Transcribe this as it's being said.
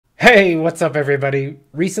Hey, what's up everybody?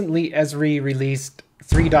 Recently Esri released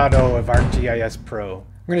 3.0 of ArcGIS Pro.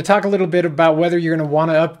 I'm going to talk a little bit about whether you're going to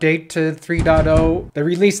want to update to 3.0. They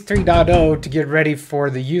released 3.0 to get ready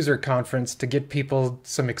for the user conference, to get people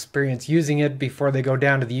some experience using it before they go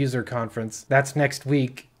down to the user conference. That's next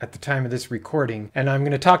week at the time of this recording. And I'm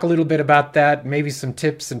going to talk a little bit about that, maybe some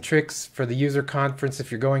tips and tricks for the user conference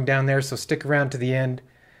if you're going down there. So stick around to the end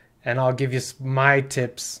and I'll give you my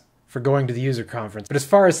tips for going to the user conference. But as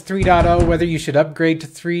far as 3.0, whether you should upgrade to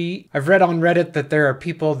 3, I've read on Reddit that there are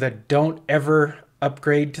people that don't ever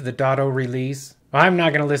upgrade to the .0 release. Well, I'm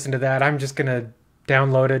not going to listen to that. I'm just going to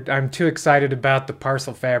download it. I'm too excited about the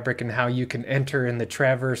parcel fabric and how you can enter in the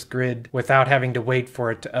traverse grid without having to wait for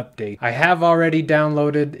it to update. I have already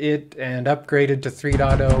downloaded it and upgraded to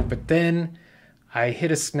 3.0, but then I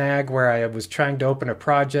hit a snag where I was trying to open a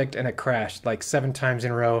project and it crashed like 7 times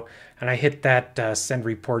in a row. And I hit that send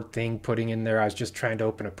report thing, putting in there I was just trying to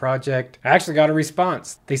open a project. I actually got a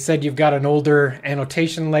response. They said you've got an older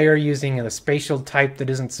annotation layer using a spatial type that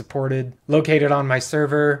isn't supported, located on my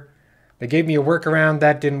server. They gave me a workaround.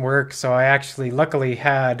 That didn't work. So I actually luckily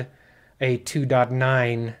had a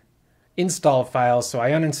 2.9 install file. So I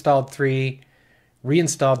uninstalled 3,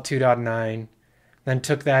 reinstalled 2.9. Then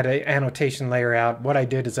took that annotation layer out. What I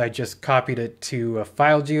did is I just copied it to a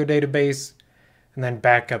file geodatabase and then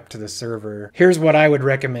back up to the server. Here's what I would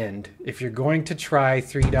recommend. If you're going to try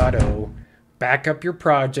 3.0, back up your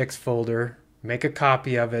projects folder, make a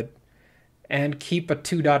copy of it, and keep a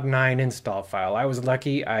 2.9 install file. I was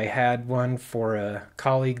lucky. I had one for a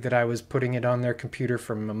colleague that I was putting it on their computer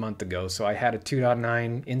from a month ago. So I had a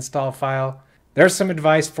 2.9 install file. There's some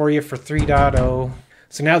advice for you for 3.0.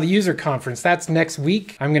 So now the user conference, that's next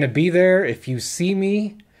week. I'm going to be there. If you see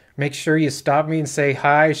me, make sure you stop me and say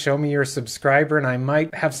hi, show me you're a subscriber, and I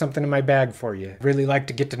might have something in my bag for you. Really like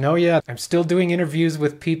to get to know you. I'm still doing interviews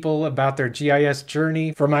with people about their GIS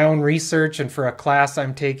journey for my own research and for a class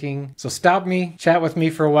I'm taking. So stop me, chat with me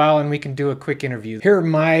for a while, and we can do a quick interview. Here are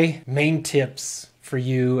my main tips for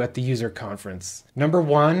you at the user conference. Number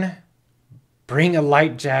 1, bring a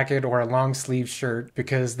light jacket or a long sleeve shirt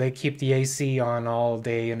because they keep the AC on all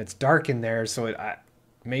day and it's dark in there. So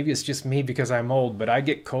maybe it's just me because I'm old, but I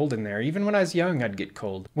get cold in there. Even when I was young, I'd get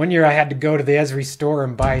cold. One year I had to go to the Esri store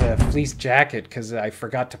and buy a fleece jacket because I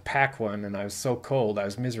forgot to pack one and I was so cold. I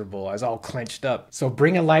was miserable. I was all clenched up. So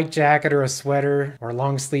bring a light jacket or a sweater or a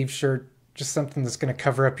long sleeve shirt, just something that's going to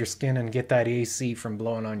cover up your skin and get that AC from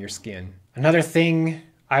blowing on your skin. Another thing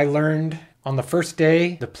I learned on the first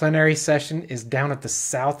day, the plenary session is down at the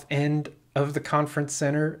south end of the conference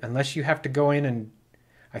center, unless you have to go in, and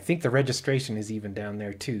I think the registration is even down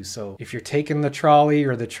there too. So if you're taking the trolley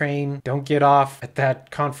or the train, don't get off at that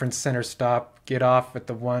conference center stop. Get off at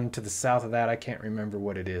the one to the south of that. I can't remember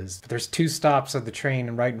what it is. But there's 2 stops of the train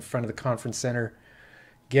and right in front of the conference center.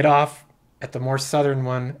 Get off at the more southern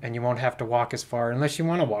one and you won't have to walk as far, unless you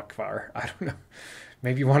want to walk far. I don't know.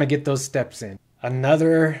 Maybe you want to get those steps in.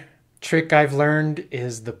 Another trick I've learned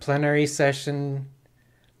is the plenary session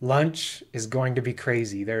lunch is going to be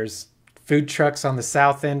crazy. There's food trucks on the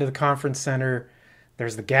south end of the conference center.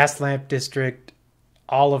 There's the Gaslamp district.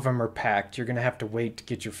 All of them are packed. You're going to have to wait to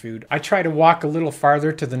get your food. I try to walk a little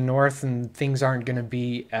farther to the north and things aren't going to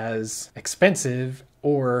be as expensive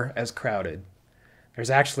or as crowded. There's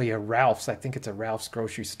actually a Ralph's, I think it's a Ralph's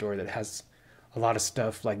grocery store that has a lot of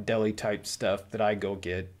stuff like deli type stuff that I go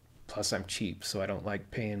get. Plus I'm cheap, so I don't like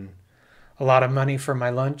paying a lot of money for my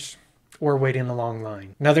lunch or waiting a long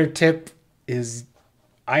line. Another tip is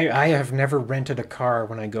I have never rented a car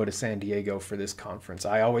when I go to San Diego for this conference.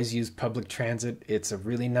 I always use public transit. It's a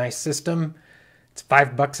really nice system. It's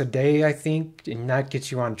 $5 a day, I think, and that gets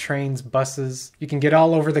you on trains, buses. You can get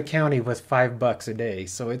all over the county with $5 a day,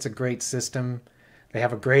 so it's a great system. They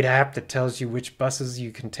have a great app that tells you which buses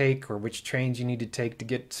you can take or which trains you need to take to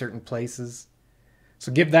get certain places.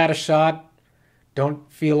 So give that a shot.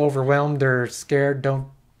 Don't feel overwhelmed or scared. Don't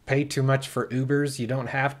pay too much for Ubers. You don't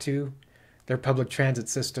have to. Their public transit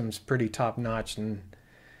system's pretty top-notch, and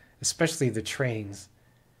especially the trains.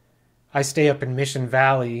 I stay up in Mission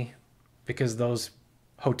Valley because those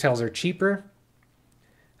hotels are cheaper,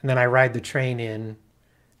 and then I ride the train in,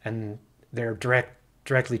 and they're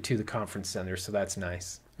directly to the conference center, so that's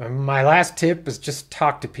nice. My last tip is just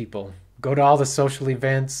talk to people. Go to all the social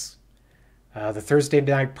events. The Thursday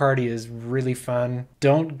night party is really fun.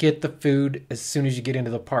 Don't get the food as soon as you get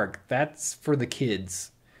into the park. That's for the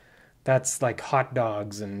kids. That's like hot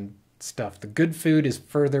dogs and stuff. The good food is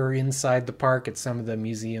further inside the park at some of the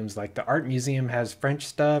museums. Like the art museum has French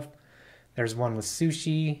stuff. There's one with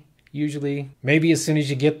sushi, usually. Maybe as soon as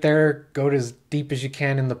you get there, go as deep as you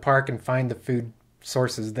can in the park and find the food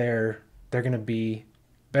sources there, they're going to be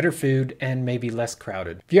better food and maybe less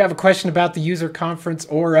crowded. If you have a question about the user conference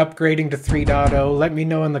or upgrading to 3.0, let me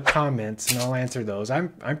know in the comments and I'll answer those.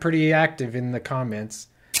 I'm pretty active in the comments.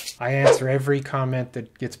 I answer every comment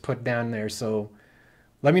that gets put down there, so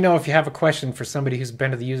let me know if you have a question for somebody who's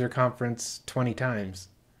been to the user conference 20 times.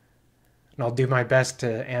 And I'll do my best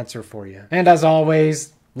to answer for you. And as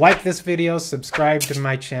always, like this video, subscribe to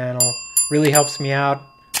my channel. Really helps me out.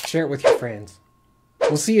 Share it with your friends.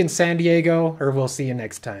 We'll see you in San Diego, or we'll see you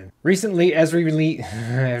next time. Recently, Esri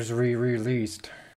released